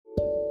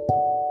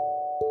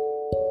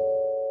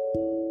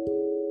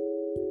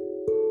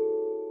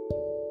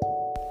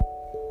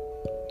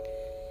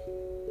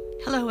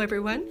Hello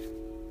everyone,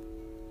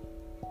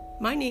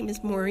 my name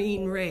is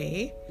Maureen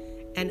Ray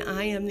and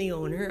I am the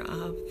owner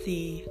of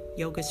the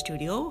yoga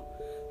studio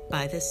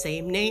by the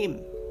same name.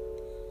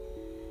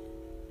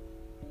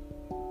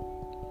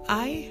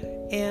 I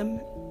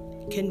am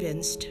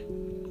convinced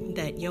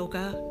that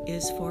yoga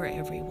is for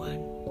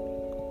everyone,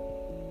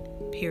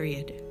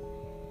 period.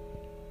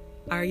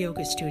 Our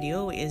yoga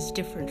studio is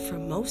different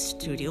from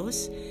most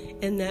studios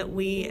in that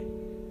we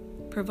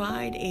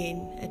provide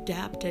an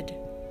adapted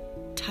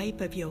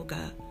type of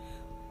yoga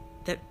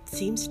that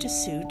seems to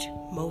suit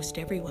most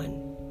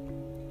everyone.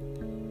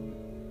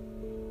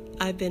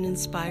 I've been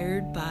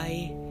inspired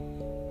by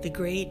the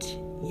great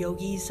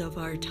yogis of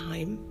our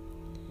time,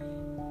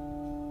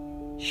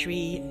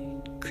 Sri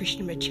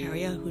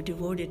Krishnamacharya, who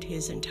devoted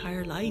his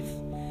entire life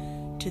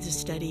to the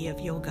study of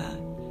yoga,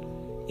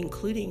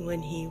 including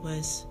when he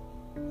was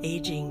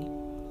aging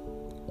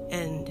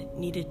and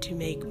needed to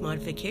make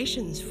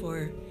modifications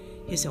for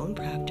his own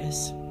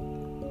practice.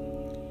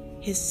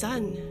 His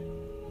son,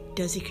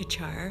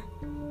 Desikachar,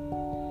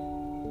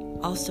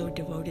 also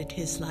devoted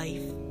his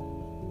life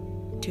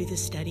to the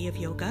study of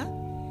yoga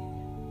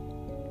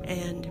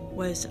and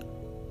was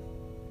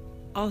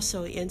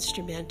also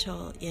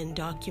instrumental in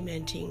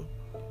documenting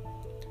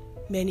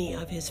many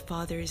of his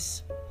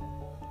father's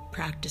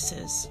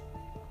practices.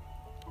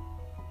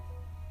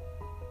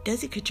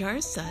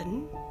 Desikachar's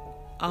son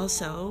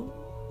also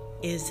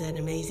is an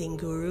amazing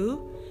guru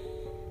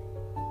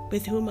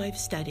with whom I've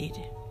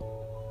studied.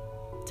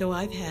 So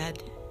I've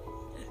had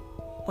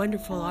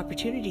wonderful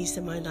opportunities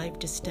in my life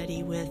to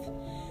study with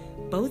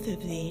both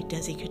of the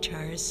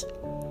Desikachars,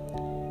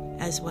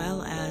 as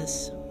well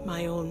as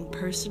my own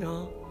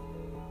personal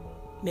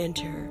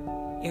mentor,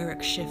 Eric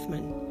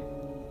Schiffman.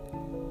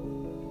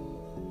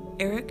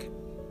 Eric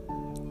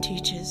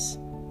teaches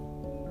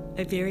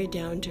a very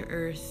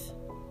down-to-earth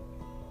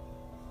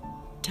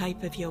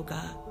type of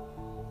yoga,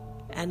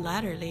 and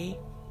latterly,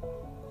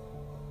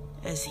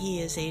 as he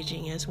is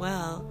aging as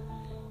well,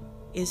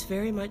 is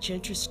very much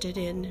interested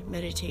in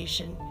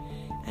meditation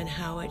and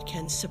how it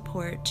can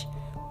support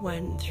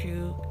one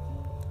through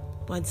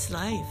one's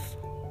life.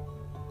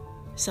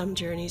 Some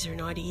journeys are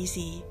not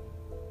easy,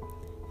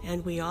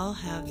 and we all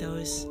have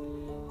those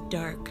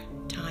dark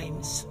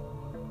times.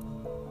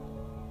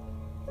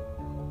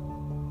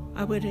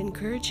 I would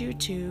encourage you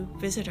to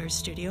visit our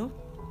studio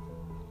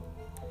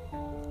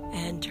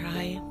and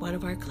try one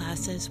of our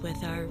classes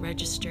with our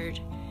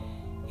registered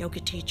yoga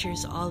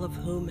teachers, all of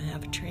whom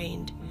have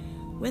trained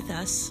with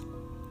us,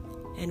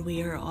 and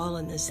we are all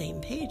on the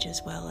same page,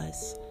 as well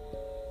as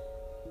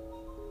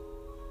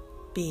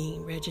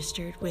being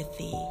registered with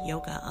the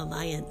Yoga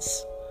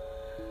Alliance.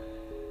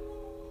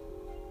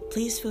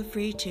 Please feel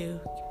free to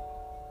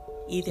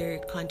either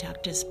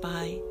contact us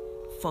by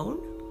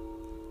phone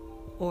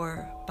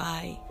or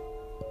by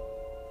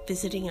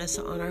visiting us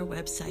on our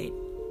website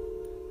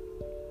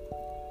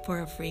for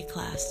a free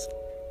class.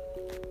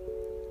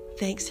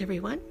 Thanks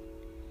everyone.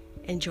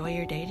 Enjoy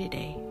your day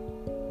today.